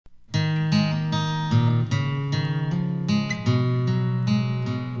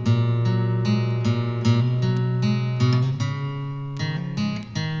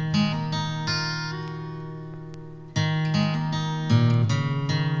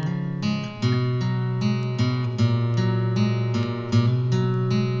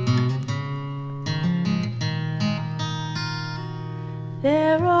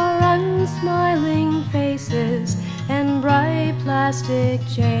music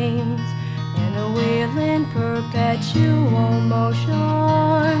chains in a wheel in perpetual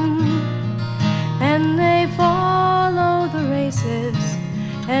motion, and they follow the races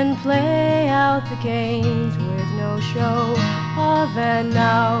and play out the games with no show of an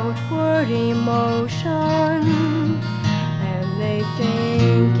outward emotion. And they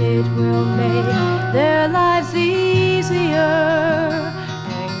think it will make their lives easier,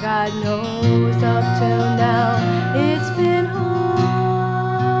 and God knows up till now it's been hard.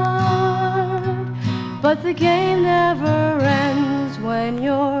 But the game never ends when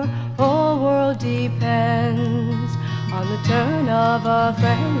your whole world depends on the turn of a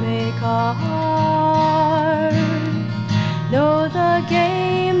friendly card. No, the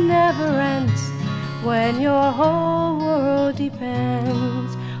game never ends when your whole world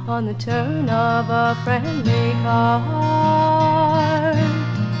depends on the turn of a friendly card.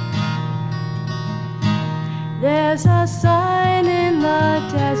 There's a sign in the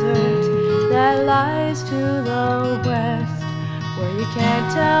desert that lies to the west, where you can't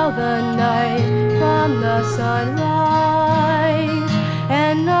tell the night from the sunrise.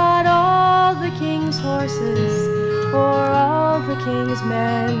 And not all the king's horses or all the king's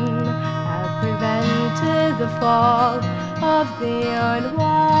men have prevented the fall of the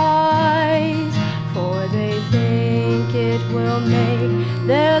unwise, for they think it will make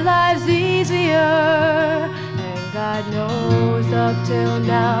their lives easier. And God knows up till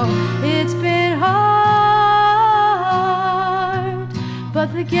now it's been hard.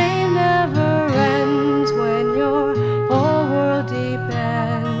 But the game never ends when your whole world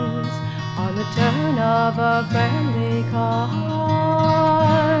depends on the turn of a friendly card.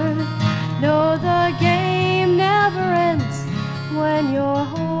 No, the game never ends when your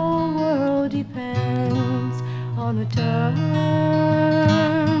whole world depends on the turn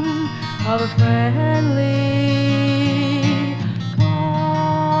of a friendly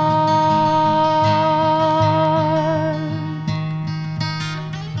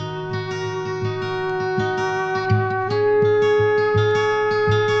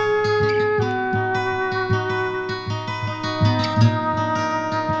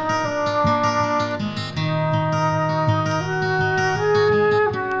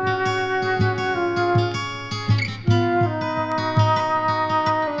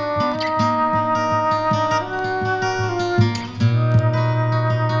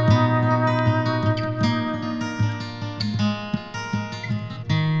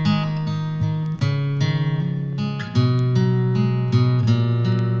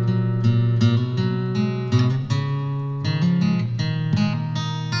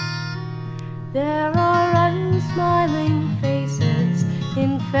There are unsmiling faces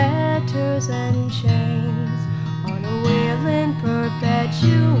in fetters and chains on a wheel in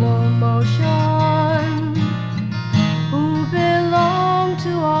perpetual motion, who belong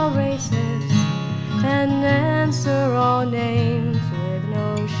to all races and answer all names with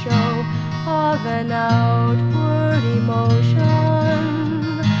no show of an outward emotion.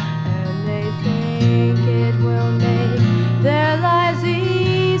 And they think it will make their lives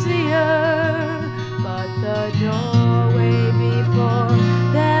easier, the doorway before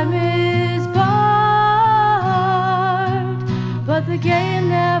them is barred. But the game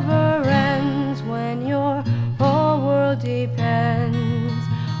never ends when your whole world depends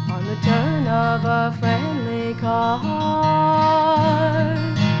on the turn of a friendly card.